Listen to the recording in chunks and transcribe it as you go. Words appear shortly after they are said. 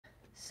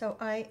So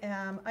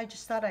I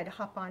just thought I'd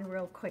hop on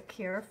real quick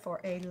here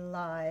for a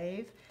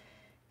live.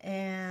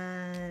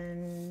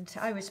 And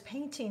I was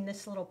painting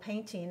this little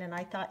painting and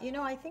I thought, you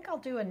know, I think I'll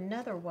do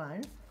another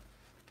one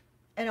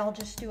and I'll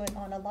just do it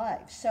on a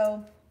live.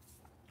 So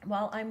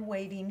while I'm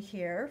waiting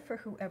here for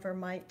whoever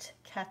might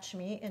catch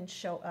me and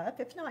show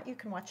up, if not, you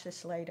can watch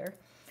this later.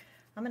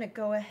 I'm going to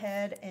go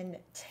ahead and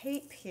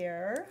tape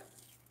here.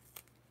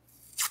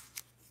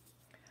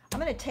 I'm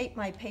going to tape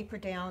my paper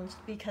down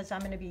because I'm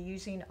going to be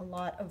using a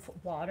lot of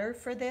water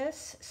for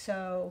this,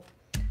 so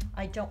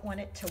I don't want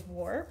it to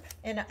warp.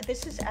 And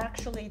this is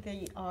actually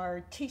the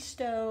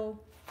Artisto.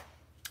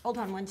 Hold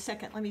on one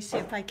second. Let me see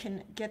if I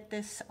can get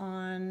this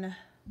on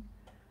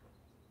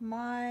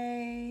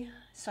my,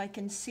 so I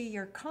can see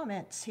your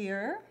comments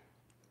here.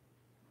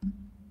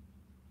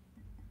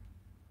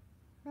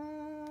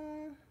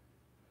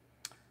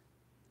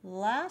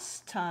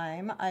 Last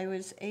time I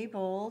was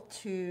able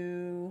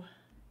to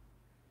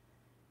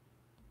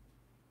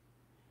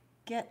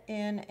get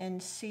in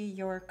and see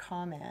your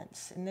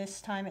comments, and this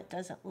time it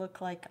doesn't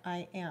look like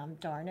I am,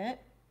 darn it.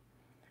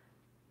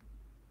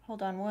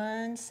 Hold on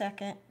one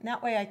second.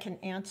 That way I can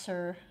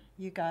answer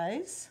you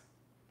guys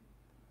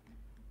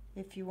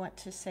if you want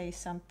to say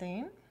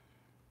something.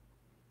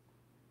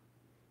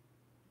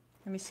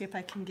 Let me see if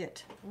I can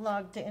get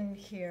logged in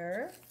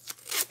here.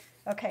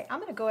 Okay, I'm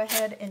going to go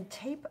ahead and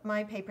tape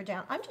my paper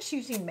down. I'm just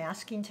using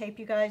masking tape,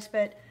 you guys,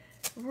 but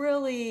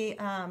really,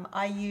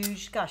 I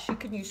use, gosh, you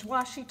can use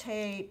washi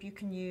tape, you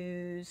can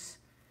use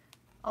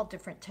all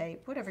different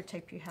tape, whatever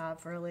tape you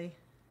have, really.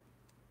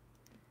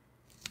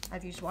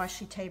 I've used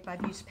washi tape,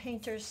 I've used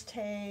painter's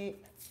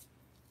tape.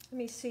 Let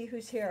me see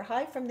who's here.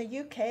 Hi from the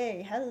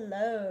UK,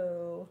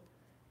 hello.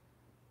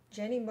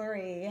 Jenny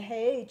Murray,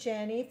 hey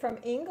Jenny from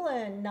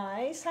England,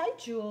 nice. Hi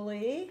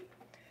Julie.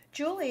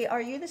 Julie,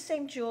 are you the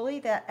same Julie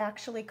that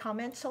actually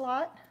comments a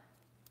lot?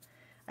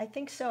 I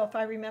think so, if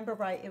I remember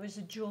right. It was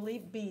a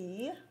Julie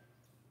B.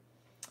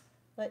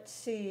 Let's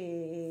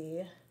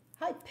see.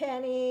 Hi,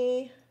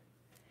 Penny.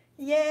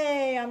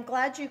 Yay, I'm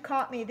glad you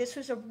caught me. This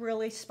was a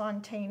really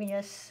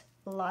spontaneous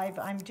live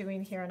I'm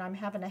doing here, and I'm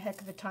having a heck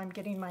of a time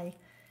getting my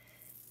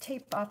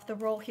tape off the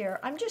roll here.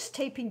 I'm just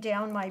taping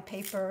down my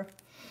paper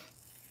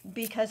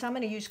because I'm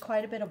going to use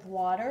quite a bit of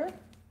water.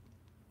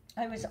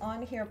 I was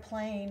on here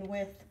playing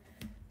with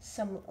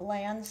some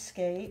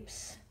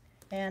landscapes,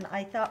 and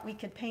I thought we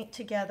could paint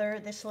together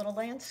this little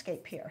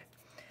landscape here.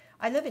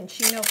 I live in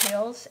Chino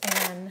Hills,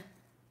 and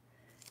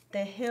the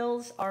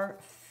hills are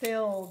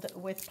filled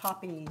with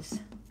poppies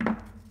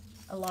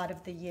a lot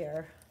of the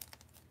year.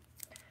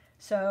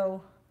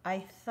 So I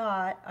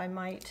thought I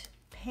might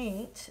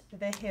paint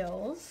the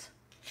hills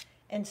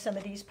and some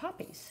of these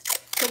poppies.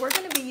 So we're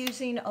going to be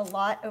using a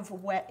lot of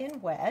wet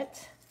and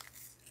wet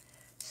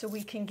so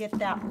we can get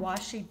that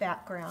washy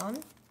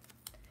background.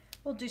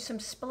 We'll do some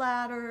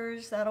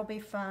splatters, that'll be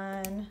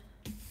fun.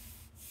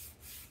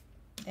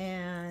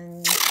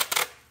 And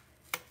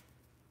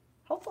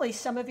hopefully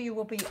some of you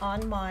will be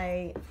on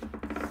my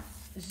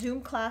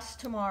Zoom class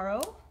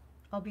tomorrow.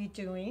 I'll be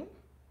doing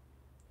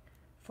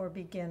for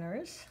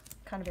beginners.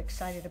 Kind of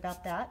excited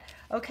about that.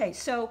 Okay,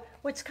 so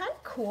what's kind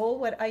of cool,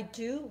 what I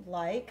do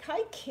like,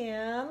 hi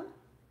Kim,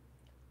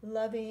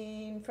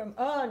 loving from,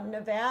 oh,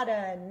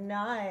 Nevada,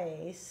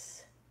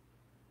 nice.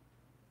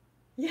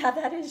 Yeah,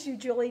 that is you,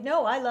 Julie.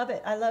 No, I love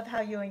it. I love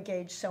how you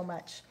engage so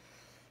much.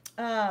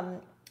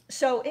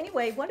 So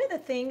anyway, one of the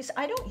things,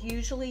 I don't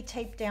usually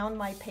tape down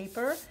my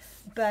paper,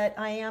 but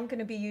I am going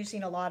to be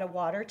using a lot of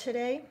water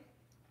today.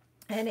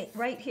 And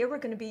right here, we're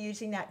going to be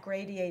using that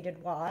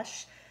gradiated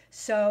wash.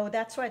 So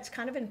that's why it's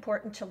kind of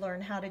important to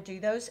learn how to do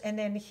those. And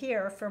then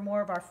here, for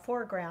more of our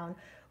foreground,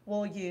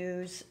 we'll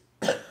use,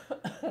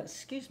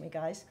 excuse me,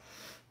 guys,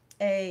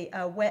 a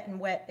wet and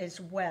wet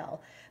as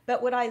well.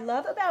 But what I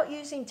love about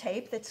using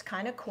tape that's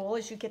kind of cool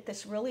is you get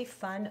this really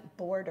fun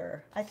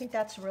border. I think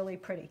that's really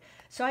pretty.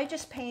 So I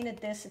just painted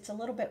this. It's a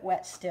little bit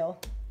wet still,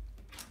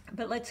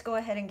 but let's go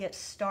ahead and get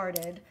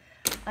started.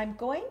 I'm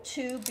going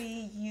to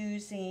be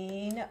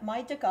using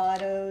my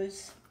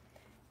Dagatos,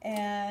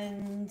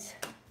 and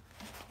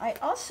I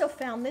also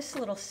found this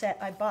little set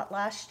I bought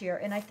last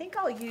year, and I think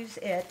I'll use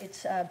it.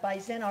 It's by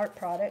Zen Art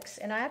Products,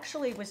 and I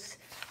actually was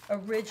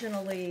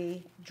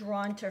originally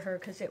drawn to her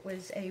because it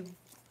was a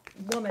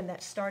woman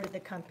that started the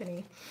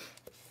company.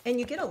 And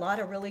you get a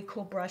lot of really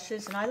cool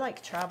brushes, and I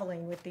like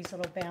traveling with these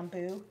little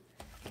bamboo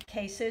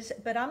cases,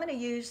 but I'm going to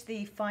use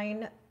the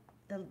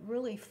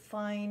really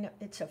fine,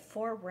 it's a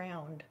 4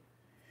 round.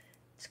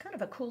 It's kind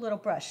of a cool little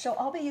brush. So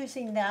I'll be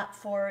using that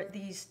for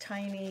these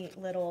tiny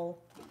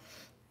little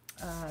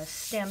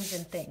stems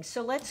and things.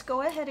 So let's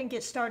go ahead and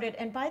get started.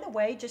 And by the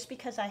way, just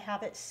because I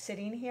have it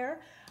sitting here,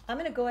 I'm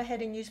going to go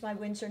ahead and use my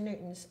Winsor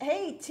Newtons.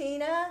 Hey,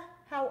 Tina,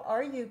 how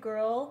are you,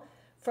 girl?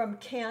 From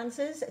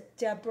Kansas,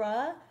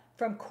 Deborah,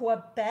 from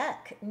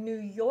Quebec, New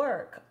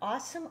York.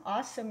 Awesome,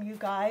 awesome, you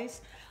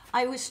guys.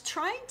 I was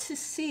trying to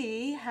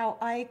see how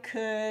I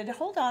could,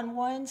 hold on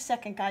one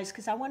second, guys,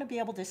 because I want to be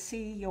able to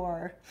see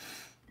your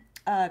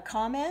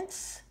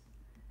comments.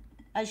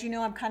 As you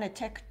know, I'm kind of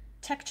tech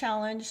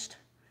challenged,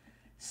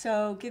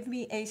 So give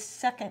me a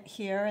second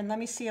here and let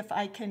me see if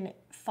I can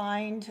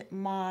find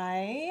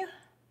my,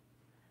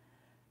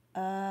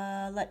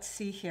 let's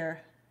see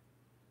here.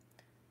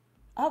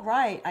 All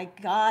right, I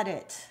got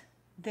it.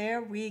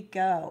 There we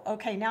go.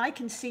 Okay, now I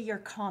can see your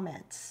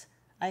comments,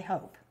 I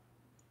hope.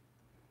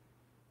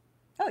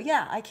 Oh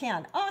yeah, I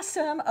can.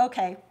 Awesome.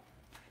 Okay.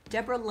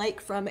 Deborah Lake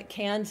from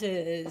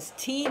Kansas.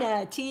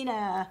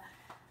 Tina.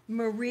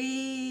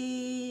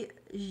 Marie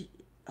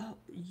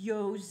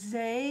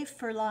Jose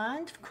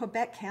Ferland,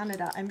 Quebec,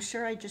 Canada. I'm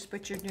sure I just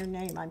butchered your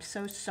name. I'm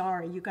so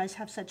sorry. You guys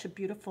have such a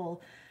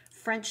beautiful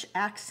French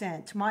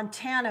accent.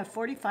 Montana,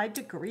 45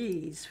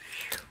 degrees.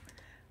 Whew.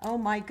 Oh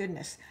my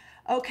goodness.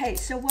 Okay,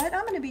 so what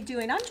I'm going to be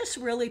doing, I'm just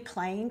really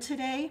playing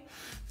today,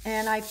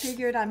 and I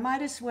figured I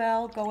might as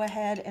well go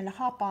ahead and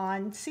hop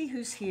on, see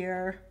who's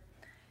here,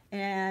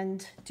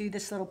 and do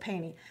this little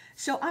painting.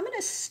 So I'm going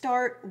to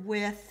start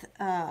with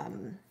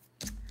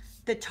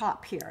the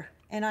top here,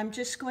 and I'm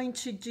just going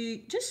to do,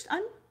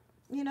 I'm,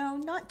 you know,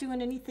 not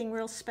doing anything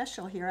real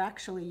special here,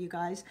 actually, you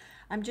guys.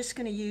 I'm just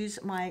going to use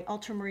my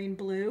ultramarine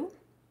blue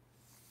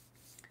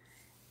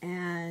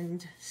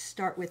and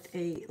start with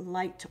a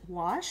light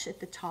wash at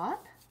the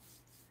top.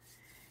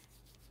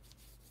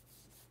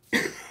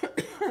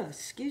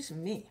 Excuse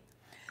me.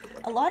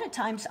 A lot of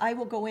times I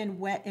will go in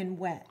wet and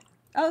wet.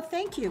 Oh,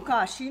 thank you.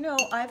 Gosh, you know,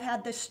 I've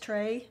had this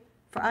tray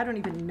for I don't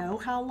even know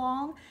how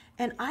long,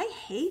 and I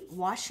hate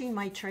washing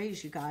my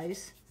trays, you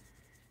guys,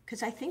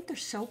 because I think they're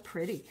so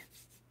pretty.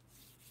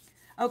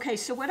 Okay,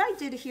 so what I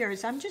did here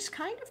is I'm just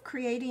kind of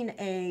creating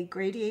a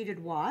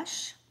gradiated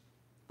wash.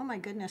 Oh my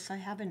goodness, I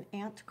have an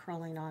ant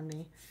crawling on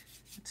me.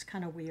 That's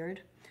kind of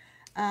weird.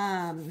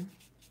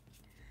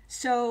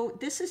 So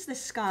this is the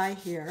sky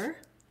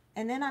here.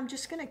 And then I'm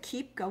just going to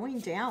keep going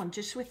down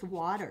just with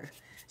water.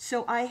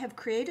 So I have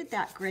created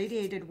that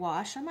gradiated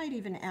wash. I might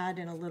even add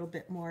in a little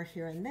bit more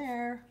here and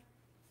there.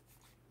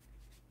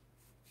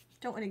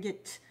 Don't want to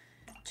get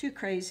too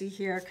crazy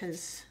here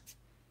because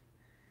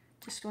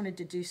just wanted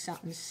to do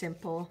something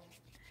simple.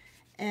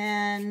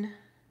 And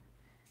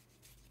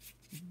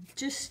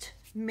just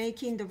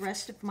making the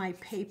rest of my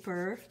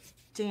paper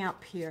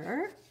damp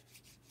here.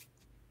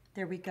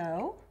 There we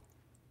go.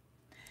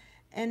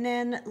 And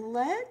then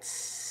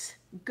let's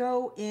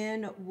go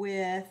in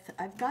with,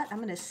 I'm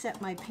going to set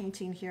my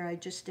painting here I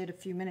just did a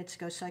few minutes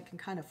ago so I can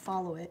kind of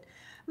follow it.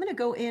 I'm going to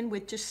go in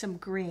with just some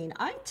green.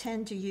 I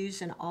tend to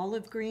use an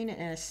olive green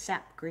and a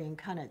sap green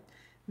kind of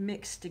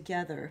mixed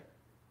together.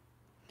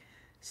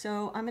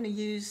 So I'm going to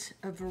use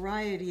a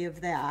variety of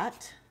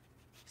that,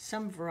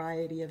 some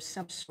variety of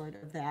some sort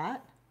of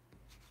that,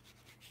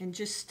 and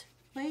just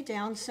lay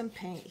down some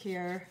paint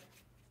here.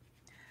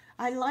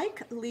 I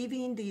like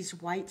leaving these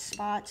white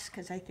spots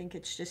because I think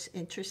it's just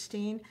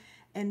interesting.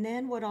 And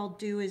then what I'll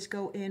do is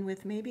go in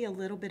with maybe a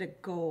little bit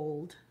of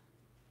gold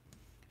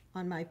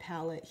on my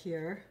palette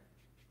here.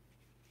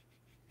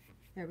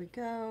 There we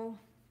go.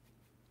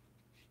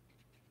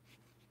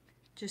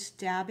 Just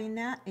dabbing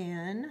that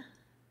in.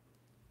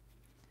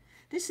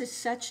 This is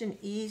such an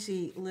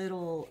easy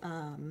little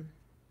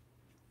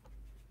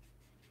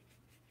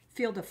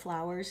field of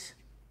flowers.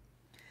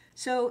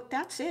 So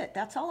that's it.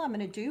 That's all I'm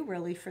going to do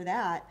really for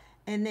that.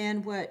 And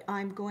then what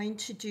I'm going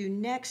to do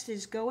next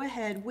is go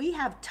ahead. We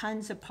have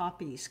tons of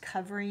poppies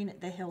covering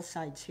the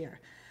hillsides here.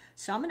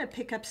 So I'm going to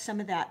pick up some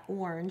of that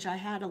orange. I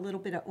had a little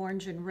bit of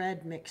orange and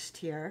red mixed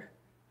here.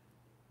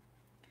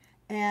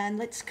 And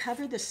let's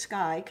cover the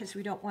sky because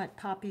we don't want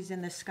poppies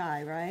in the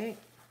sky, right?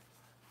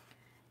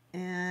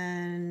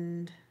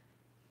 And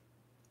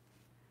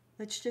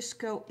let's just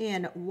go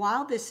in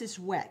while this is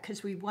wet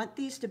because we want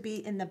these to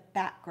be in the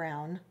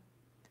background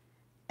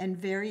and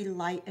very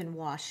light and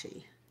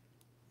washy.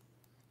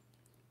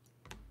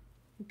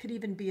 It could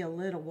even be a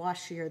little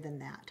washier than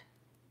that.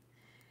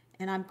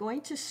 And I'm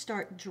going to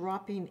start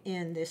dropping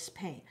in this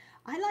paint.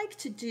 I like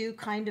to do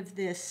kind of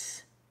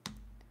this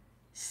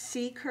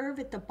C curve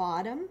at the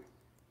bottom.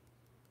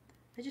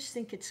 I just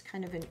think it's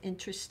kind of an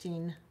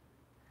interesting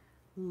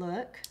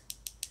look.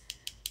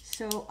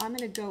 So I'm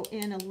going to go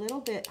in a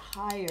little bit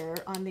higher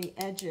on the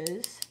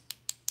edges.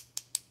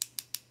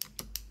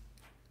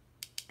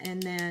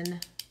 And then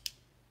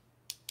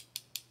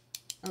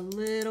a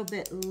little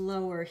bit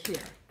lower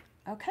here.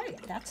 Okay,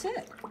 that's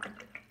it.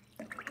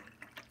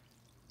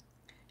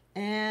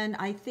 And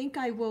I think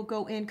I will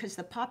go in because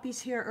the poppies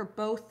here are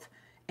both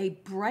a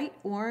bright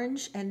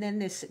orange and then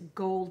this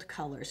gold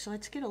color. So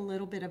let's get a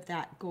little bit of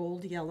that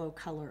gold yellow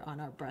color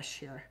on our brush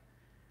here.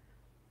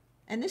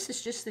 And this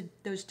is just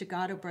those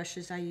Degato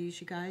brushes I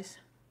use, you guys.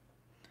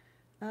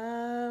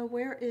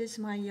 Where is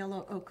my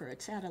yellow ochre?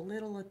 Let's add a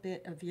little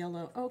bit of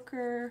yellow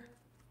ochre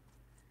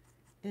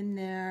in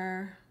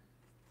there.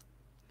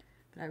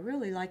 But I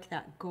really like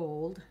that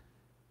gold.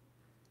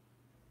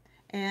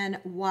 And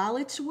while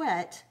it's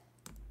wet,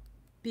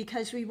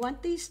 because we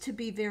want these to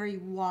be very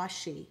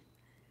washy,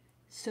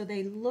 so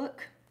they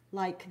look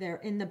like they're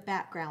in the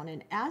background.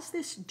 And as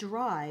this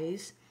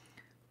dries,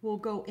 we'll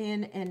go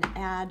in and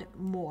add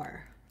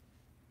more.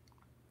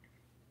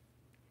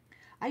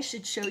 I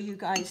should show you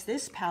guys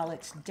this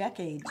palette's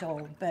decades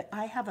old, but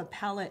I have a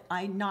palette,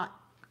 I'm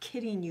not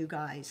kidding you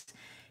guys.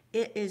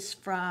 It is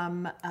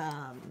from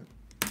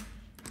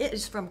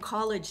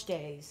college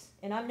days,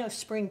 and I'm no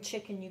spring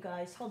chicken, you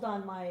guys. Hold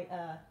on, my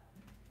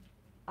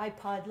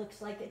iPod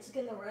looks like it's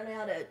gonna run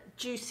out of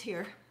juice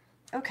here.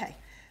 Okay,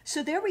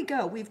 so there we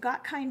go. We've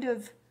got kind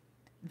of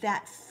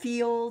that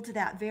field,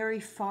 that very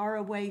far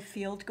away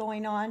field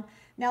going on.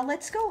 Now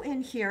let's go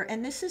in here,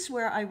 and this is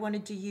where I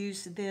wanted to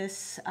use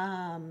this,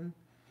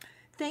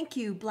 thank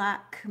you,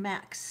 Black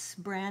Max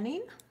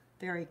Branning,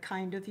 very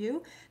kind of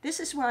you. This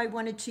is where I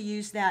wanted to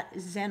use that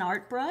Zen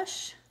art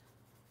brush.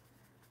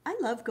 I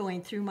love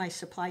going through my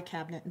supply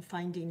cabinet and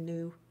finding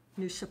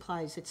new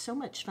supplies. It's so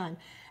much fun.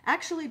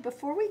 Actually,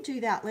 before we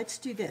do that, let's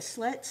do this.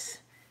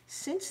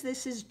 Since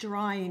this is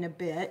drying a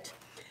bit,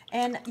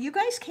 and you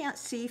guys can't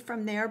see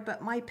from there,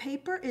 but my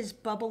paper is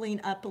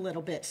bubbling up a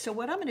little bit. So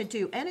what I'm gonna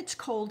do, and it's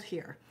cold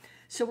here,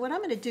 so what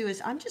I'm gonna do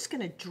is I'm just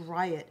gonna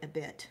dry it a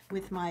bit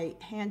with my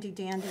handy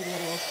dandy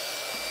little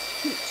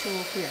heat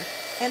tool here.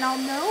 And I'll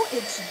know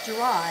it's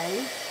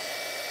dry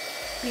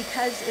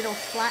because it'll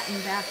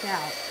flatten back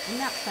out. Isn't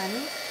that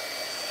funny?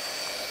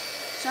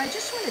 So I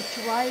just want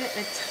to dry it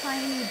a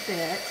tiny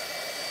bit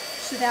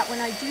so that when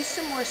I do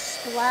some more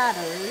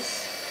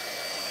splatters,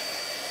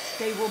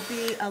 they will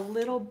be a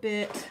little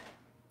bit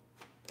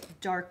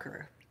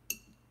darker.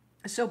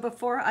 So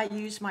before I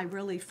use my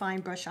really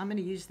fine brush, I'm going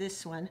to use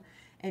this one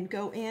and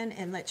go in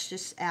and let's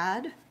just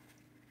add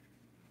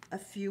a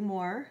few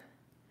more.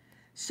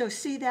 So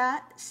see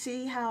that?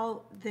 See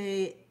how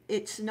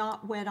it's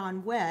not wet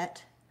on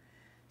wet,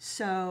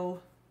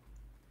 so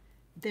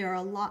they're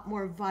a lot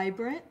more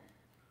vibrant.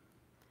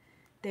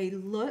 They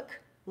look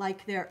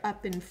like they're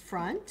up in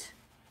front.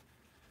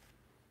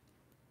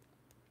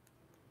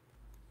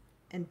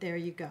 And there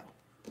you go.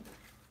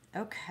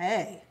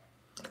 Okay.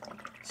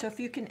 So if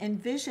you can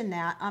envision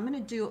that, I'm going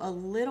to do a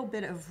little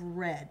bit of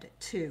red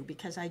too,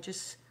 because I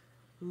just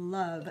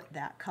love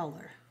that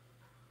color.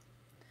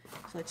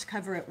 So let's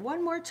cover it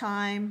one more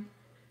time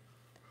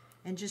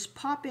and just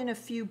pop in a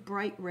few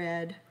bright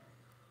red.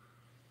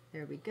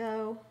 There we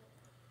go.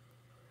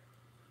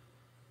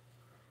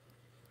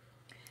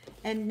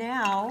 And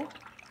now,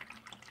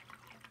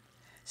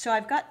 so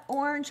I've got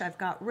orange, I've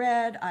got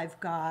red, I've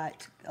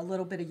got a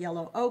little bit of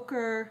yellow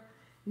ochre.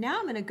 Now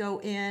I'm going to go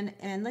in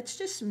and let's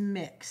just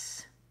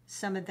mix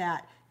some of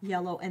that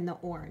yellow and the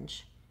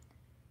orange.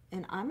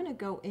 And I'm going to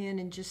go in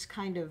and just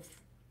kind of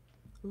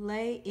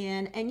lay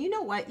in. And you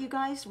know what, you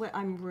guys, what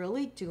I'm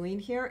really doing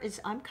here is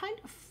I'm kind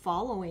of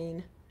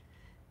following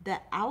the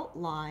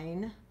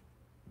outline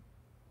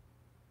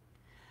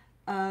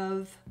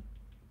of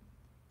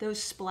those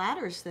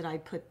splatters that I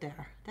put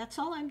there. That's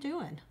all I'm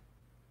doing.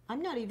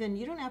 I'm not even,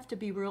 you don't have to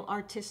be real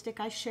artistic.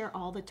 I share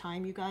all the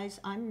time, you guys.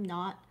 I'm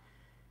not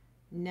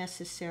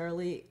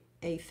necessarily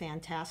a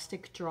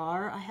fantastic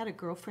drawer. I had a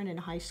girlfriend in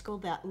high school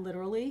that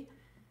literally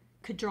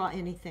could draw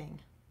anything.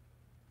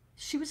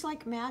 She was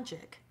like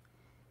magic.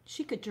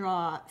 She could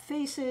draw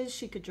faces,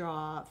 she could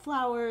draw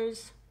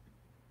flowers,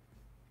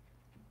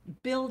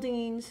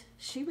 buildings.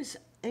 She was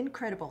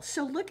incredible.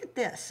 So look at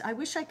this. I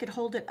wish I could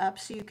hold it up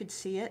so you could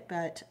see it,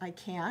 but I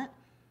can't.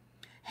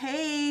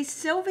 Hey,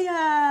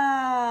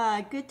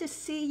 Sylvia, good to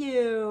see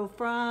you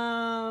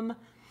from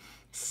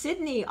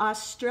Sydney,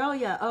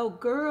 Australia. Oh,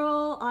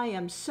 girl, I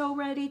am so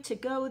ready to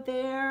go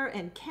there,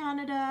 and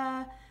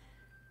Canada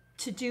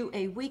to do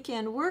a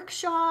weekend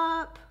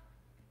workshop.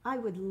 I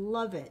would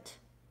love it.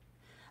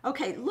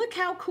 Okay, look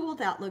how cool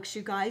that looks,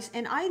 you guys.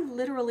 And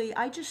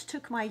I just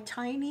took my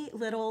tiny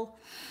little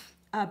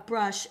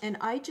brush and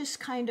I just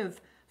kind of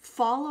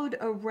followed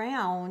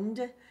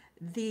around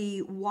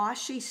the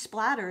washy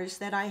splatters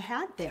that I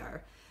had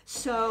there.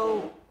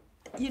 So,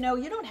 you know,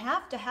 you don't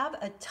have to have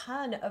a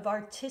ton of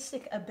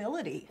artistic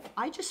ability.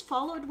 I just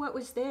followed what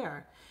was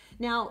there.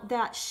 Now,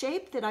 that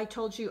shape that I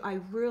told you I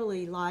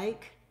really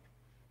like,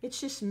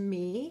 it's just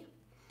me,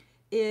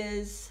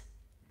 is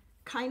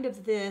kind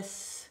of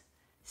this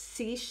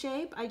C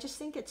shape. I just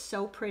think it's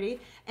so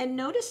pretty. And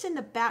notice in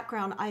the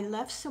background, I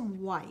left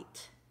some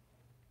white.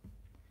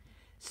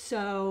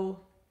 So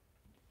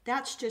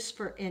that's just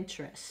for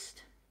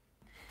interest.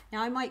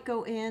 Now I might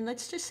go in,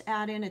 let's just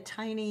add in a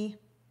tiny,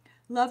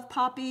 love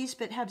poppies,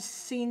 but have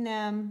seen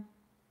them.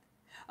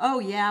 Oh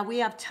yeah, we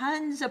have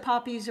tons of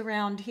poppies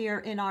around here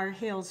in our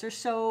hills. They're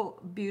so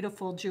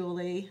beautiful,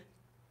 Julie.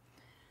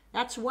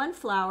 That's one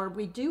flower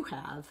we do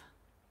have.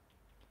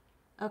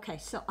 Okay,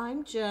 so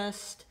I'm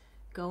just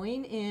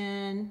going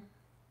in,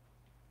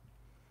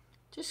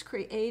 just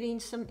creating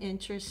some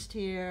interest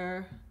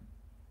here.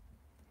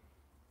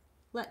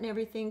 Letting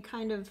everything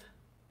kind of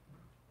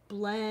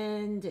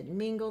blend and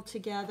mingle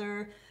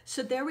together.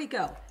 So there we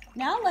go.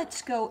 Now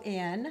let's go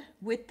in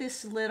with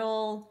this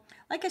little,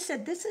 like I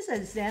said, this is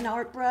a Zen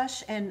art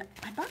brush, and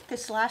I bought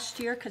this last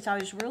year because I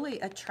was really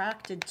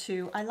attracted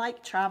to, I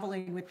like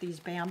traveling with these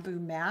bamboo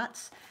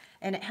mats,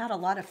 and it had a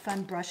lot of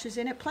fun brushes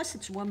in it. Plus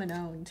it's woman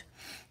owned.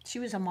 She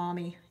was a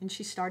mommy and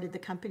she started the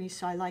company,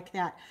 so I like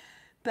that.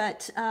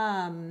 But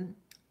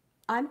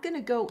I'm going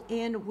to go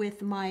in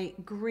with my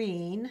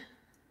green.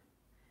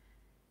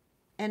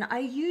 And I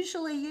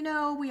usually, you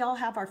know, we all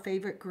have our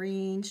favorite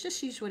greens.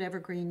 Just use whatever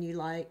green you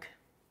like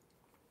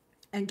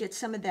and get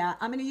some of that.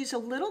 I'm going to use a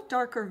little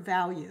darker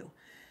value.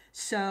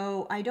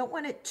 So I don't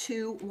want it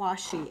too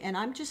washy. And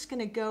I'm just going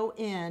to go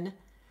in.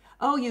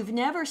 Oh, you've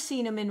never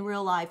seen them in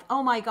real life.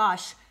 Oh my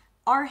gosh.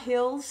 Our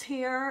hills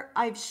here,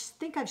 I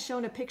think I've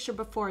shown a picture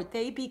before.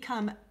 They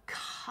become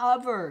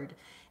covered.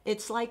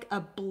 It's like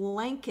a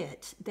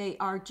blanket. They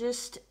are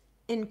just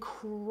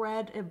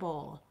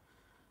incredible.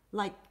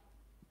 Like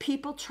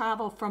people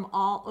travel from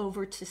all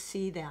over to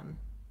see them.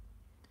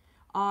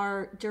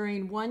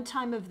 During one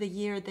time of the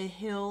year, the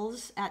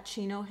hills at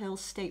Chino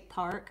Hills State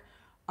Park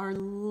are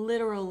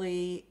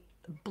literally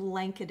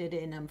blanketed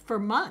in them for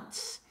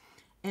months.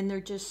 And they're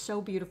just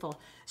so beautiful.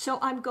 So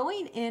I'm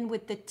going in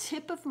with the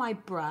tip of my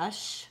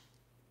brush.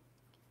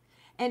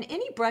 And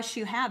any brush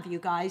you have, you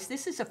guys,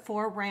 this is a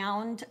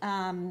 4-round,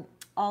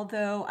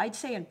 although I'd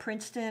say in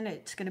Princeton,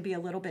 it's going to be a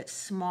little bit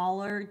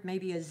smaller,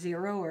 maybe a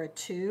 0 or a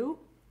 2.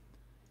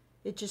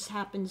 It just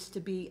happens to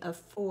be a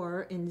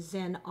 4 in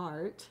Zen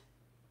Art.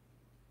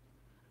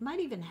 I might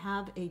even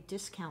have a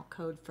discount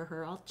code for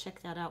her. I'll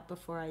check that out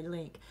before I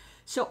link.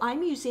 So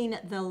I'm using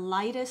the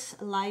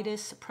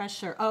lightest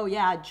pressure. Oh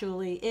yeah,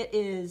 Julie, it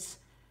is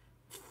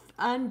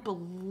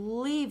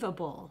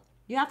unbelievable.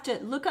 You have to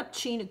look up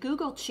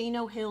Google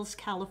Chino Hills,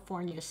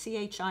 California,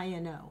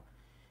 CHINO.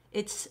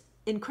 It's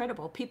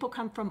incredible. People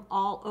come from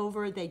all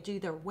over. They do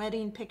their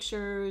wedding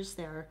pictures,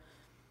 their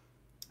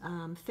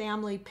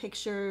family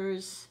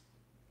pictures.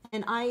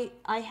 And I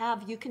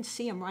have, you can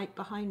see them right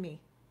behind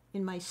me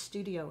in my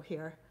studio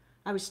here.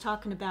 I was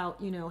talking about,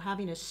 you know,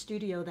 having a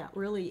studio that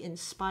really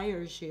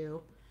inspires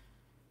you.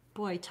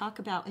 Boy, talk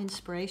about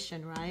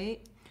inspiration,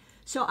 right?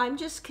 So I'm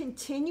just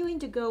continuing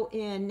to go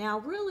in. Now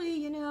really,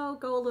 you know,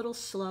 go a little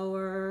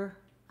slower.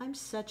 I'm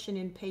such an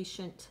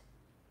impatient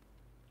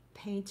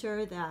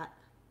painter that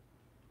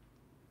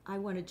I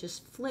want to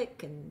just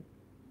flick and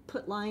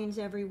put lines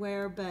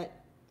everywhere,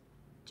 but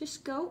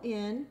just go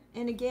in.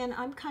 And again,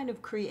 I'm kind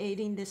of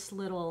creating this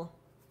little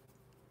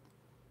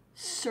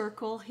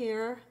circle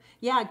here.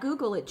 Yeah,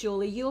 Google it,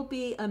 Julie. You'll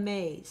be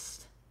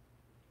amazed.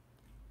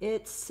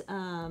 It's,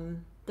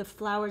 the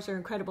flowers are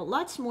incredible.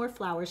 Lots more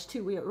flowers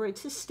too.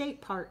 It's a state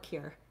park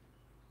here.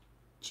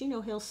 Chino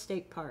Hills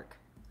State Park.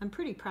 I'm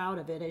pretty proud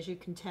of it, as you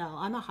can tell.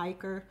 I'm a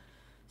hiker,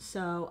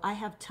 so I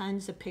have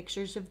tons of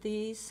pictures of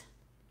these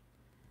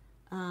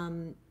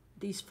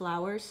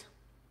flowers.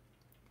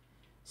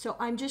 So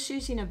I'm just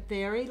using a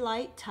very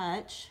light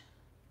touch.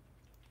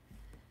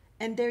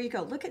 And there you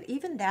go. Look at,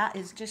 even that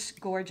is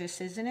just gorgeous,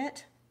 isn't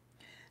it?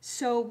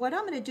 So what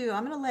I'm going to do,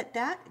 I'm going to let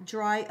that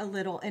dry a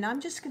little, and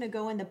I'm just going to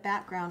go in the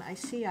background. I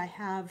see I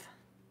have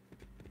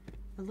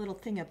a little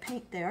thing of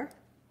paint there.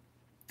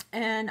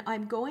 And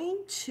I'm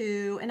going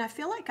to, and I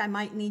feel like I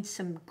might need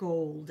some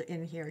gold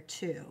in here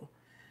too.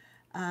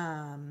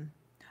 Hi,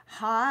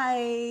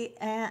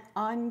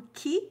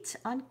 Ankit.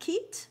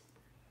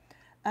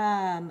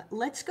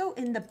 Let's go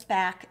in the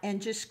back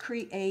and just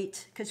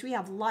create, because we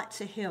have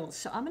lots of hills.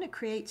 So I'm going to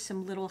create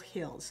some little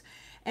hills.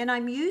 And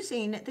I'm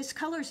using, this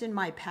color's in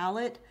my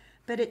palette,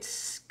 but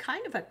it's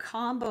kind of a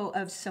combo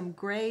of some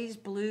grays,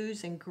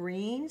 blues, and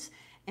greens.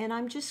 And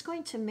I'm just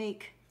going to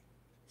make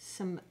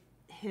some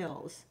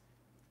hills.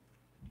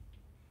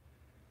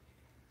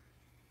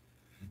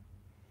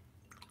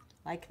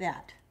 Like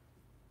that.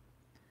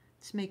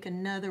 Let's make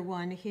another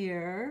one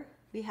here.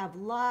 We have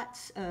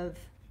lots of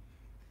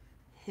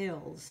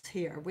hills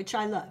here, which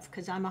I love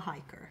because I'm a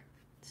hiker.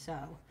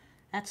 So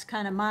that's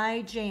kind of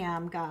my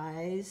jam,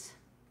 guys.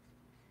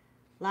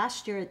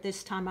 Last year at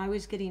this time, I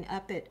was getting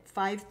up at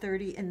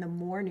 5:30 in the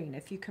morning,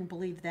 if you can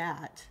believe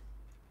that.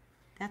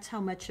 That's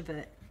how much of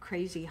a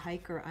crazy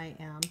hiker I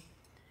am.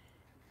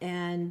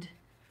 And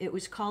it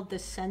was called the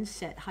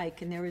Sunset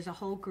Hike, and there was a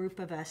whole group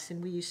of us,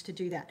 and we used to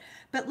do that.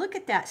 But look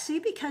at that. See,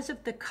 because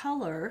of the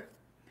color,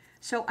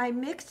 so I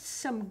mixed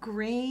some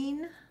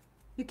green.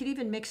 You could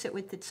even mix it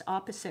with its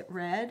opposite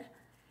red,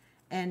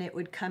 and it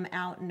would come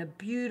out in a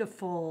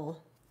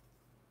beautiful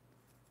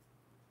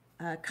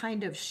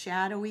kind of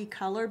shadowy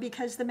color,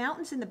 because the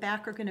mountains in the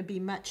back are going to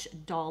be much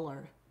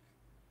duller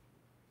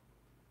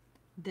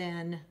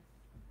than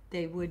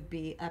they would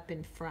be up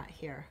in front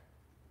here.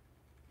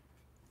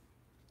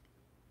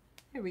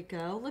 There we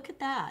go. Look at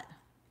that.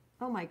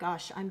 Oh my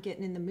gosh, I'm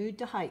getting in the mood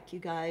to hike, you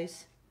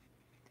guys.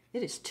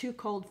 It is too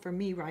cold for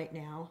me right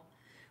now,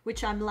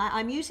 which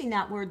I'm using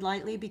that word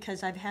lightly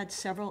because I've had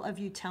several of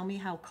you tell me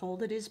how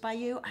cold it is by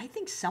you. I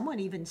think someone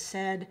even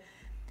said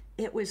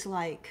it was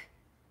like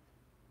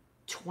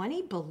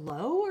 20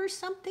 below or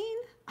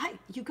something.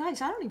 You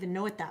guys, I don't even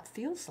know what that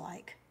feels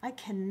like. I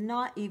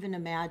cannot even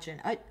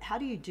imagine. How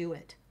do you do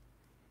it?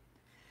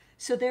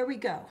 So there we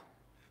go.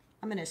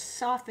 I'm going to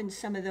soften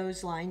some of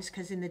those lines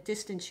because in the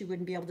distance you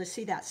wouldn't be able to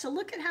see that. So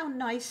look at how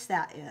nice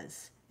that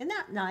is. Isn't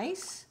that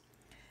nice?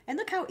 And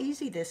look how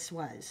easy this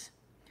was.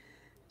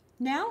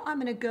 Now I'm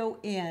going to go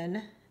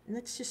in, and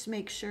let's just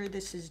make sure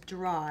this is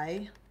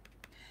dry.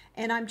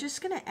 And I'm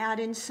just going to add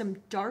in some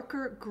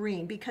darker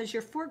green because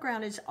your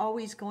foreground is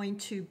always going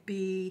to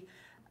be,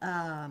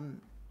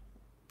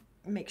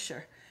 make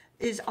sure,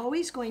 is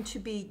always going to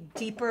be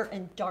deeper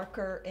and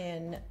darker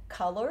in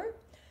color.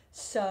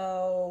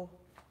 So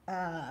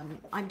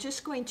I'm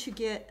just going to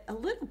get a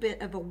little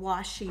bit of a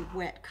washy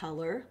wet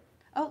color.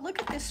 Oh,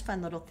 look at this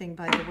fun little thing,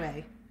 by the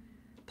way.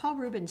 Paul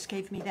Rubens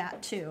gave me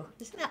that too.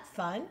 Isn't that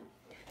fun?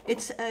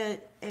 It's a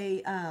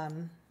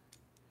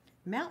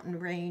mountain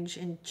range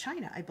in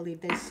China, I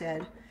believe they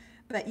said.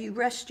 But you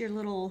rest your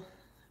little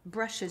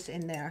brushes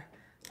in there.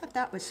 I thought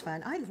that was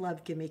fun. I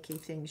love gimmicky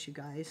things, you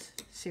guys.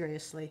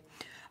 Seriously.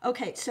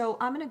 Okay, so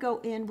I'm going to go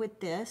in with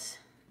this.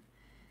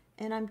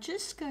 And I'm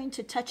just going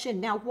to touch in.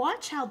 Now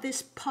watch how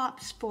this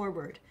pops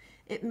forward.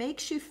 It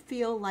makes you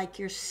feel like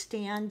you're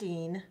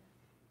standing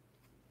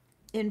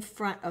in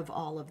front of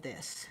all of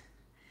this.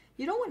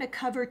 You don't want to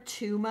cover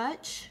too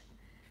much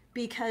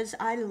because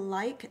I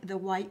like the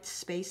white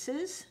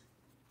spaces.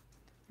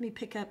 Let me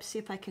pick up, see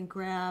if I can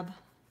grab.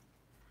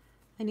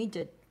 I need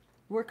to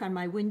work on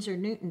my Winsor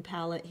Newton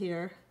palette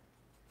here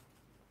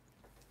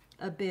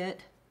a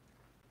bit.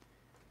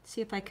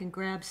 See if I can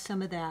grab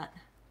some of that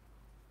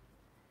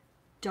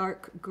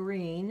dark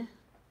green.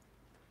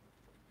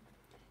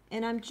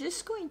 And I'm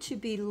just going to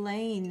be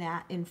laying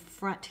that in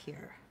front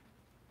here.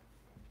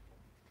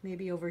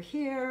 Maybe over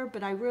here,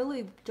 but I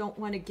really don't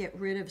want to get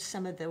rid of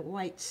some of the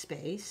white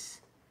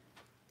space.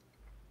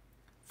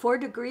 4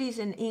 degrees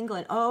in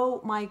England. Oh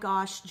my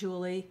gosh,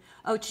 Julie.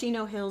 Oh,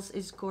 Chino Hills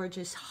is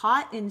gorgeous.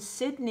 Hot in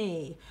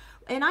Sydney.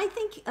 And I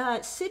think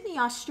Sydney,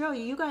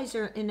 Australia, you guys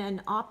are in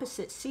an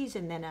opposite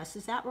season than us.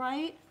 Is that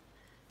right?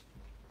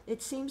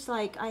 It seems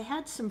like I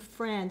had some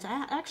friends.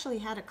 I actually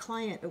had a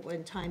client at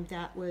one time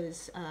that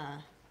was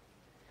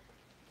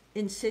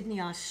in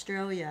Sydney,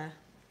 Australia.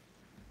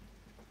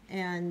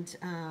 And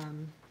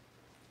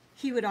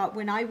he would,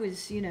 when I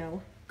was, you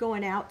know,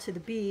 going out to the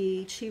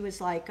beach, he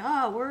was like,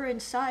 oh, we're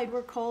inside,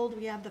 we're cold,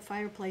 we have the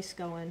fireplace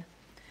going.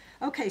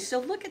 Okay, so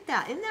look at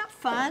that. Isn't that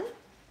fun?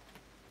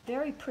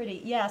 Very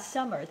pretty. Yeah,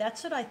 summer.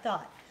 That's what I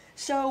thought.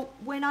 So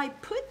when I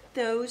put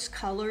those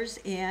colors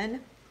in,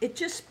 it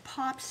just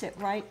pops it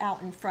right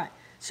out in front.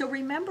 So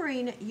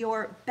remembering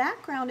your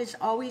background is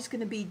always going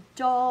to be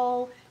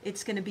dull.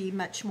 It's going to be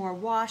much more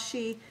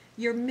washy.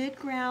 Your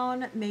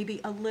midground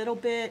maybe a little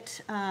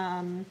bit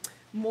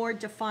more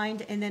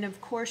defined. And then, of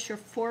course, your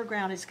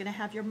foreground is going to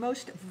have your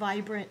most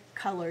vibrant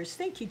colors.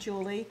 Thank you,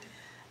 Julie.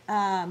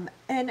 And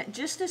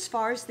just as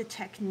far as the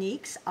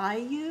techniques I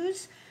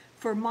use,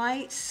 for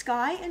my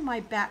sky and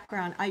my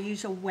background, I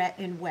use a wet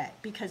and wet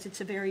because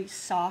it's a very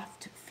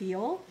soft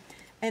feel.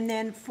 And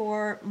then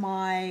for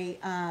my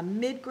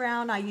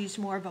midground, I use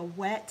more of a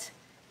wet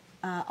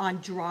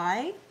on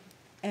dry.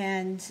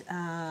 And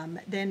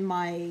then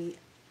my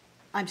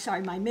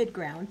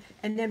midground.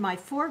 And then my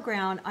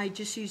foreground, I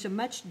just use a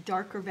much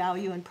darker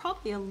value and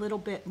probably a little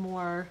bit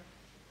more,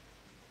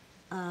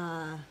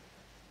 a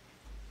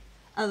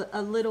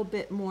little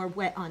bit more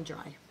wet on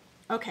dry.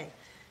 Okay.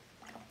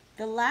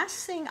 The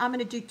last thing, I'm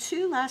going to do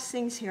 2 last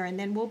things here and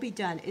then we'll be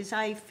done, is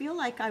I feel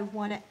like I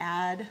want to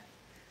add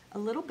a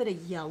little bit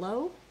of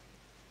yellow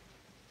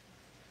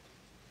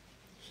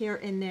here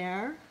and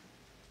there.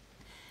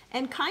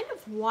 And kind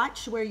of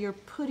watch where you're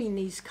putting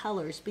these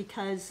colors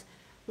because,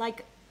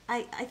 like,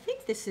 I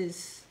think this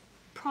is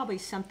probably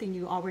something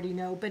you already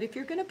know, but if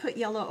you're going to put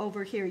yellow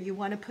over here, you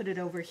want to put it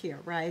over here,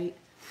 right?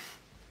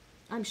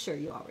 I'm sure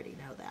you already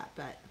know that,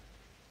 but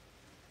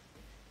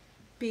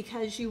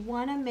because you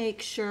want to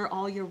make sure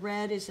all your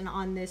red isn't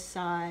on this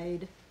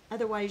side.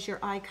 Otherwise, your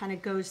eye kind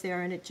of goes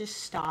there and it just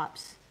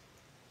stops.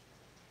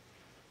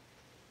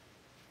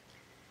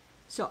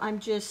 So I'm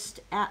just,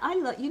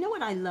 you know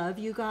what I love,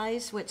 you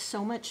guys? What's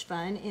so much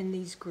fun in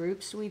these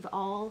groups we've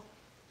all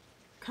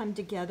come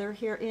together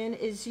here in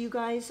is you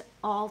guys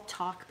all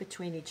talk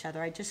between each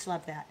other. I just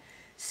love that.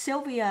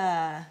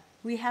 Sylvia,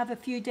 we have a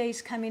few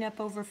days coming up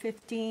over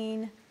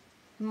 15.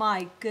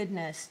 My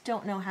goodness,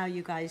 don't know how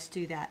you guys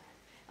do that.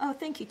 Oh,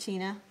 thank you,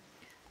 Tina.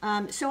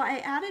 So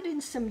I added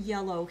in some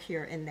yellow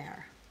here and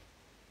there.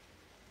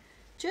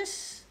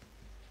 Just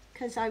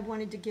because I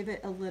wanted to give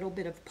it a little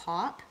bit of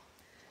pop.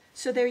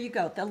 So there you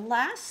go. The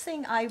last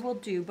thing I will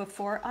do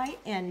before I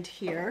end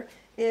here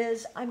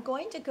is I'm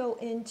going to go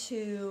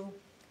into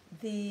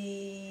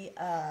the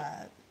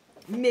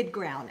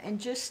midground and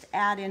just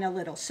add in a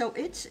little. So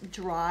it's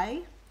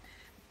dry,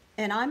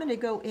 and I'm going to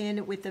go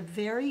in with a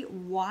very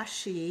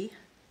washy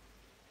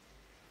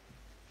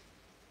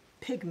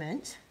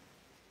pigment.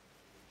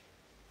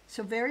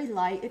 So very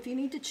light. If you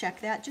need to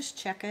check that, just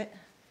check it.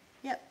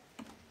 Yep.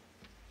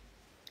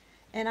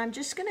 And I'm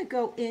just going to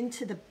go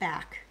into the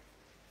back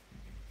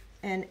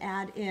and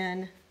add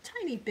in a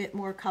tiny bit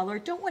more color.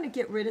 Don't want to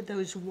get rid of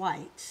those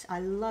whites. I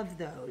love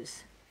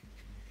those.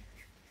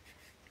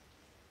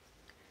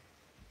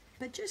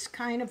 But just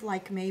kind of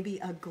like maybe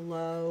a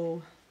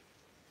glow.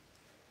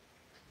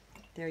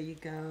 There you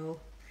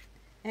go.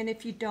 And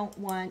if you don't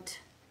want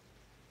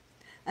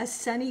a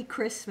sunny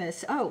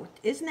Christmas, oh,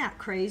 isn't that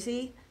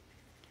crazy?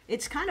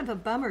 It's kind of a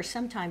bummer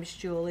sometimes,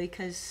 Julie,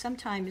 because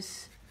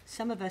sometimes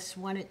some of us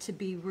want it to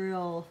be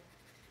real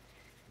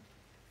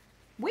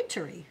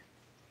wintry,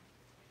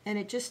 and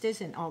it just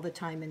isn't all the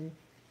time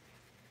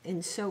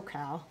in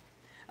SoCal.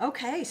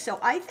 Okay, so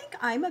I think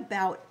I'm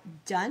about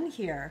done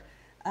here.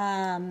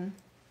 Might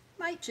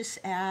just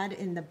add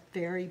in the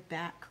very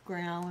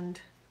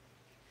background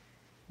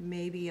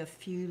maybe a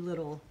few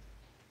little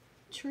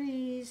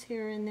trees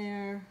here and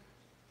there.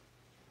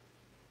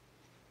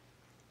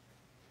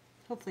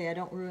 Hopefully I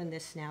don't ruin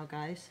this now,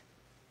 guys.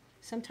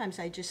 Sometimes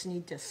I just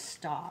need to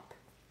stop.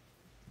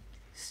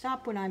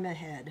 Stop when I'm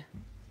ahead,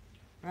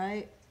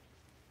 right?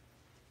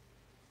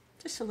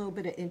 Just a little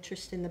bit of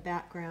interest in the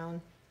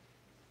background.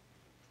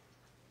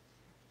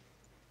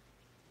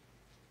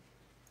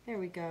 There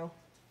we go.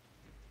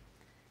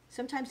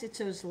 Sometimes it's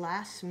those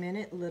last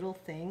minute little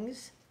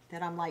things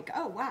that I'm like,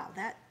 oh wow,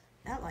 that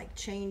like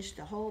changed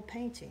the whole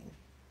painting.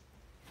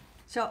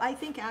 So I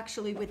think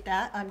actually with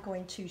that, I'm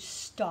going to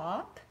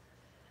stop.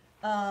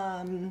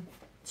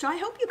 So I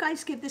hope you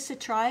guys give this a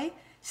try.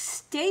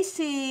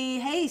 Stacy,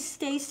 hey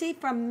Stacy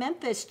from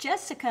Memphis.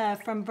 Jessica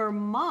from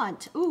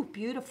Vermont. Ooh,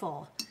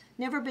 beautiful.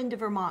 Never been to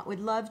Vermont, would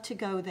love to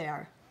go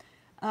there.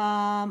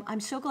 I'm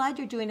so glad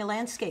you're doing a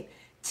landscape.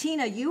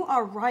 Tina, you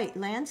are right.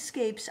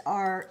 Landscapes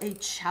are a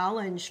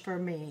challenge for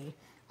me.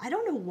 I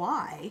don't know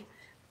why.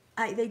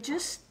 I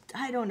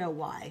don't know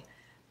why.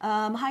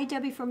 Hi,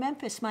 Debbie from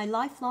Memphis. My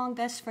lifelong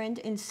best friend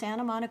in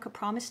Santa Monica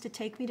promised to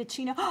take me to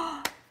Chino.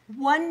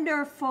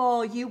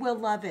 Wonderful. You will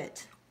love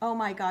it. Oh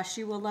my gosh,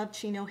 you will love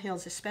Chino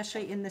Hills,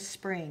 especially in the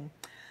spring.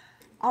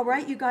 All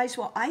right, you guys.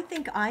 Well, I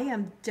think I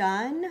am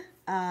done.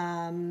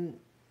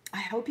 I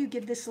hope you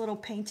give this little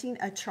painting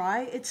a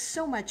try. It's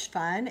so much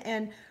fun,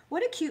 and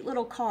what a cute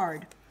little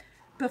card.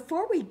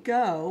 Before we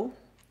go,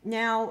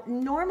 now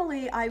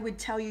normally I would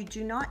tell you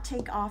do not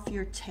take off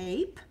your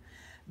tape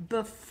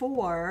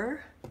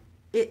before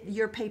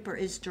your paper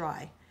is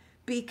dry,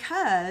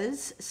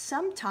 because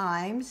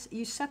sometimes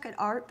you suck at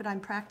art, but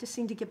I'm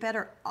practicing to get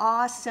better.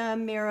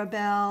 Awesome,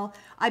 Mirabelle.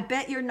 I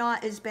bet you're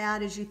not as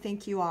bad as you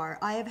think you are.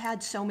 I have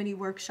had so many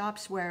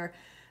workshops where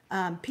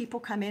people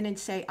come in and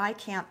say, I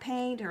can't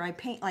paint, or I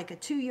paint like a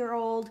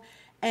 2-year-old.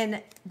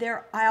 And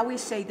I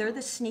always say they're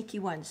the sneaky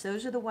ones.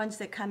 Those are the ones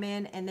that come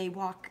in and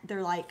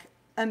they're like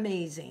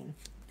amazing.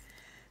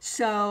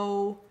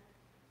 So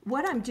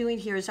what I'm doing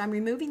here is I'm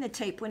removing the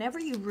tape. Whenever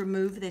you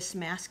remove this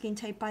masking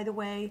tape, by the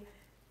way,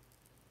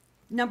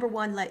 number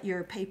one, let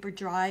your paper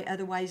dry.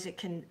 Otherwise it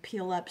can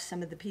peel up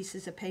some of the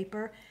pieces of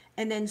paper.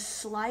 And then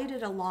slide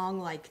it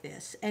along like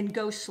this and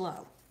go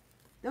slow.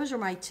 Those are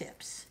my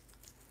tips.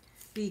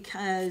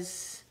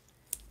 Because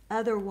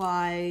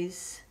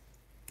otherwise,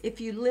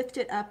 if you lift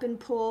it up and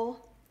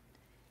pull,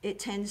 it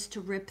tends to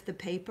rip the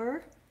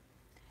paper,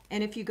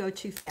 and if you go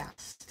too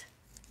fast.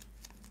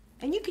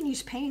 And you can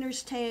use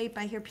painter's tape.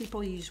 I hear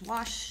people use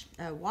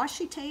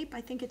washi tape,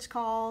 I think it's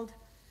called.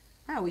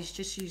 I always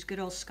just use good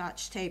old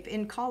Scotch tape.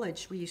 In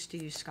college, we used to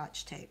use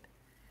Scotch tape.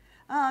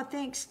 Oh,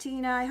 thanks,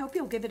 Tina. I hope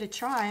you'll give it a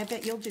try. I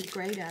bet you'll do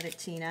great at it,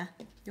 Tina.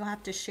 You'll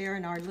have to share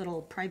in our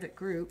little private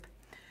group.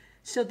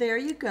 So there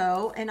you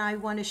go, and I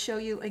want to show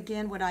you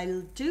again what I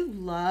do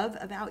love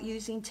about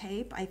using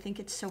tape. I think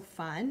it's so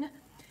fun,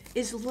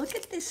 is look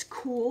at this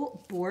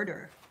cool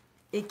border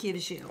it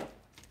gives you.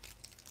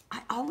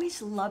 I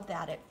always love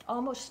that. It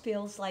almost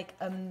feels like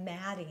a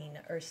matting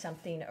or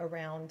something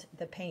around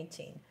the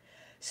painting.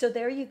 So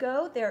there you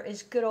go. There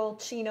is good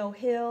old Chino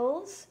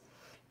Hills,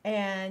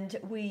 and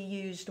we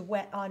used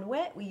wet on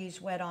wet. We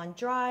used wet on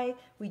dry.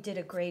 We did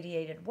a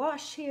gradiated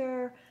wash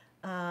here.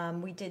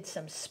 We did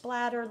some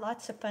splatter,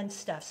 lots of fun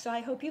stuff. So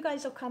I hope you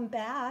guys will come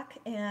back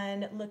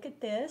and look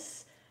at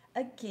this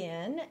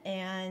again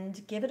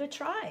and give it a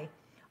try.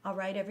 All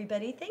right,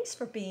 everybody, thanks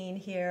for being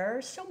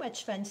here. So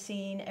much fun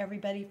seeing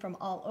everybody from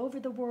all over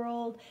the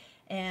world.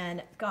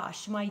 And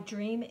gosh, my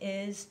dream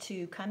is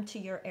to come to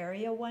your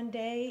area one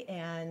day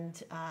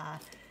and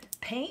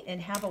paint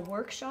and have a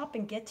workshop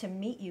and get to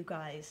meet you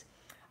guys.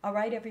 All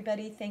right,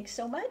 everybody, thanks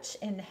so much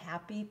and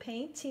happy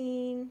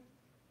painting.